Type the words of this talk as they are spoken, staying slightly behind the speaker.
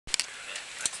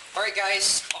Alright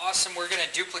guys, awesome. We're going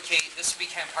to duplicate, this will be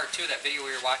kind of part 2 of that video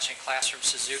we were watching in class from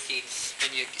Suzuki,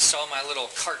 and you saw my little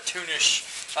cartoonish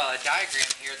diagram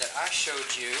here that I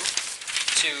showed you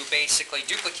to basically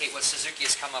duplicate what Suzuki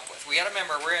has come up with. We got to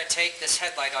remember, we're going to take this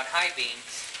headlight on high beam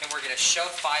and we're going to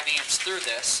shove 5 amps through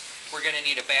this. We're going to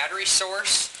need a battery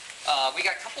source. We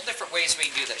got a couple different ways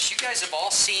we can do this. You guys have all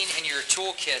seen in your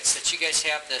toolkits that you guys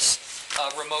have this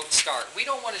remote start. We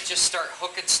don't want to just start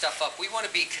hooking stuff up. We want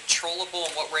to be controllable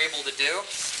in what we're able to do,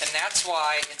 and that's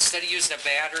why instead of using a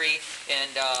battery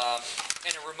and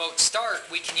a remote start,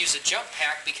 we can use a jump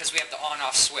pack because we have the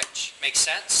on-off switch. Makes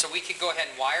sense? So we can go ahead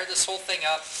and wire this whole thing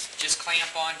up, just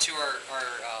clamp onto our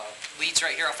leads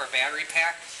right here off our battery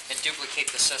pack, and duplicate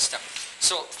the system.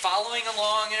 So following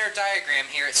along in our diagram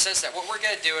here, it says that what we're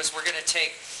going to do is we're going to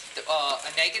take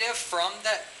a negative from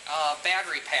the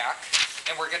battery pack,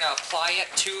 and we're going to apply it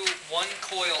to one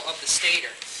coil of the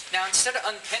stator. Now instead of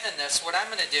unpinning this, what I'm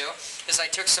going to do is I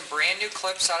took some brand new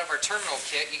clips out of our terminal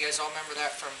kit. You guys all remember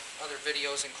that from other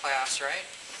videos in class, right?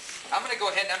 I'm going to go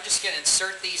ahead and I'm just going to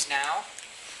insert these now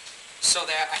so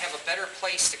that I have a better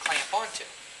place to clamp onto.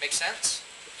 Make sense?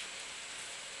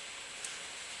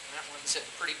 That one's in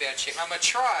pretty bad shape. I'm going to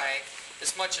try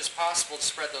as much as possible to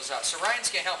spread those out. So Ryan's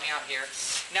going to help me out here.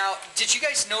 Now, did you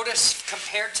guys notice,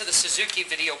 compared to the Suzuki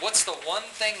video, what's the one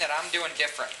thing that I'm doing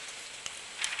different?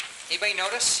 Anybody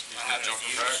notice?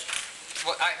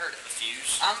 What I heard it.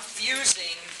 Fuse. I'm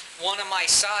fusing one of my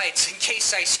sides in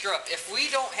case I screw up. If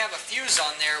we don't have a fuse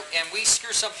on there and we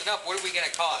screw something up, what are we going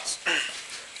to cause?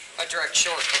 A direct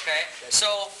short, okay?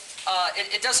 So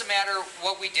it doesn't matter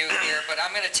what we do here, but I'm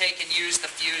going to take and use the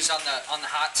fuse on the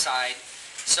hot side.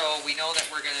 So we know that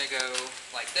we're going to go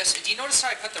like this. Do you notice how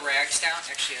I put the rags down?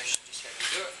 Actually, I should just have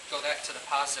you do it. Go that to the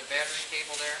positive battery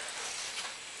cable there.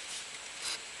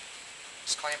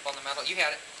 Just clamp on the metal. You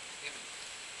had it.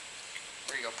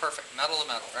 There you go. Perfect. Metal to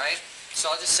metal, right? So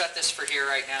I'll just set this for here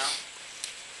right now.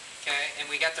 Okay, and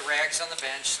we got the rags on the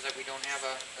bench so that we don't have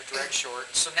a direct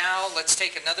short. So now let's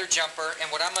take another jumper, and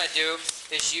what I'm going to do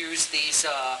is use these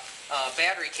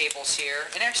battery cables here.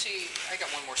 And actually, I got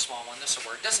one more small one. This will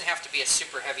work. It doesn't have to be a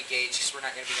super heavy gauge because we're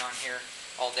not going to be on here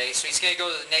all day. So he's going to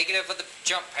go to the negative of the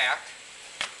jump pack.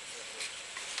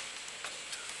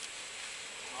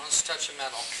 Let's touch a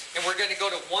metal. And we're going to go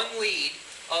to one lead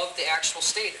of the actual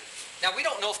stator. Now, we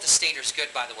don't know if the stator's good,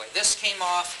 by the way. This came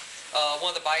off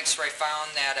one of the bikes where I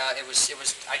found that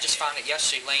I just found it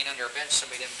yesterday laying under a bench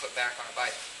somebody didn't put back on a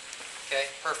bike.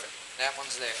 Okay, perfect. That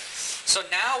one's there. So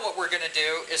now what we're going to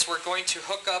do is we're going to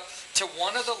hook up to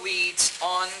one of the leads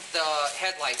on the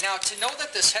headlight. Now, to know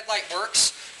that this headlight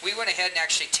works, we went ahead and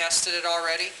actually tested it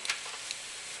already.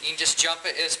 You can just jump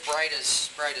it. It's bright as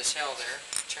hell there.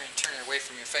 Try and turn it away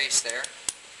from your face there.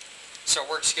 So it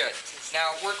works good.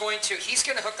 Now we're going to, he's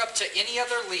going to hook up to any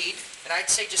other lead, and I'd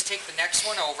say just take the next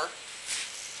one over,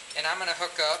 and I'm going to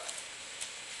hook up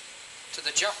to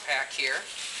the jump pack here.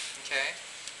 Okay.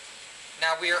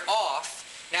 Now we are off.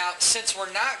 Now since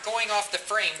we're not going off the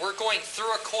frame, we're going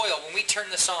through a coil. When we turn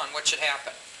this on, what should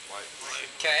happen? Light.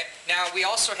 Okay. Now we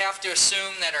also have to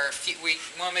assume that we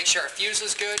want to make sure our fuse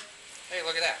is good. Hey,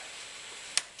 look at that.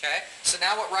 Okay. So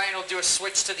now what Ryan will do is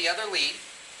switch to the other lead.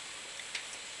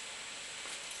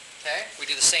 Okay, we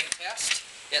do the same test.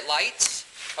 It lights.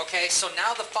 Okay, so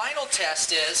now the final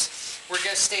test is we're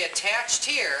going to stay attached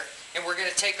here, and we're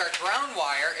going to take our ground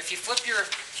wire. If you flip your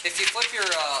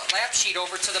lap sheet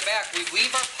over to the back, we leave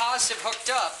our positive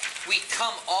hooked up. We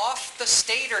come off the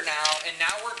stator now, and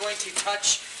now we're going to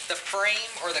touch the frame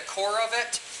or the core of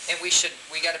it, and we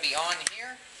got to be on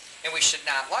here, and we should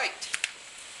not light.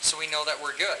 So we know that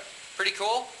we're good. Pretty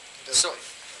cool. So.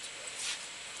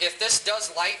 If this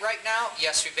does light right now,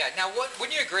 yes, we've got. Now,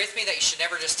 wouldn't you agree with me that you should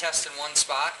never just test in one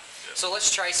spot? Yeah. So let's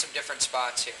try some different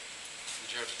spots here.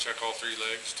 Did you have to check all 3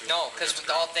 legs too? No, because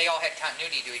they all had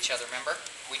continuity to each other, remember?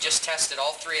 We just tested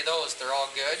all 3 of those. They're all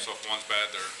good. So if one's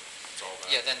bad, it's all bad.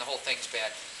 Yeah, then the whole thing's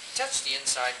bad. Touch the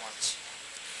inside ones.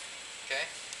 Okay?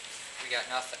 We got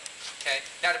nothing. Okay?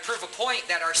 Now to prove a point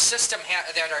that our system,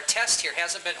 that our test here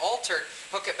hasn't been altered,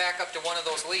 hook it back up to one of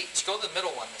those leads. Go to the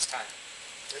middle one this time.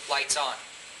 Lights on.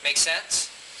 Make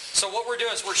sense? So what we're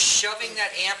doing is we're shoving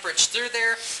that amperage through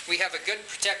there. We have a good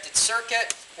protected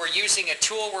circuit. We're using a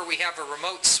tool where we have a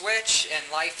remote switch, and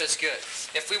life is good.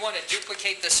 If we want to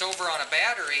duplicate this over on a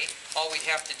battery, all we'd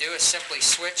have to do is simply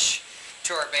switch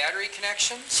to our battery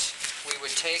connections. We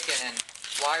would take and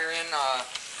wire in a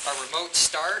remote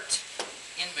start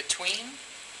in between.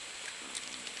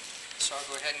 So I'll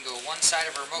go ahead and go one side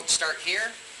of a remote start here.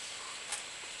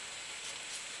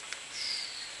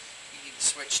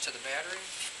 Switch to the battery.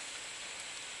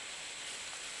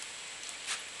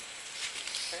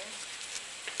 Okay.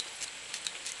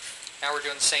 Now we're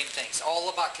doing the same things. All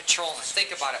about controlling.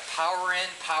 Think about it. Power in,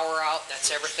 power out.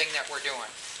 That's everything that we're doing.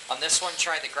 On this one,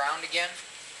 try the ground again.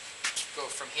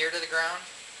 Go from here to the ground.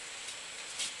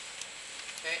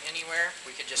 Okay, anywhere.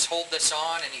 We could just hold this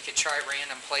on and you could try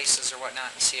random places or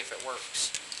whatnot and see if it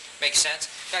works. Make sense?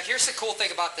 Now here's the cool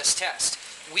thing about this test.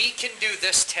 We can do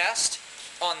this test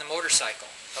on the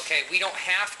motorcycle. Okay, we don't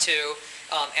have to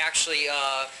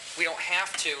we don't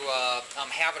have to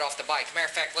have it off the bike. Matter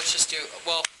of fact, let's just do,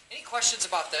 well, any questions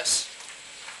about this?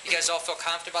 You guys all feel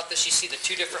confident about this? You see the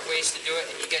two different ways to do it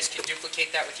and you guys can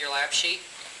duplicate that with your lab sheet?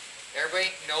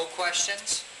 Everybody, no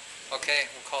questions? Okay,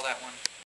 we'll call that one.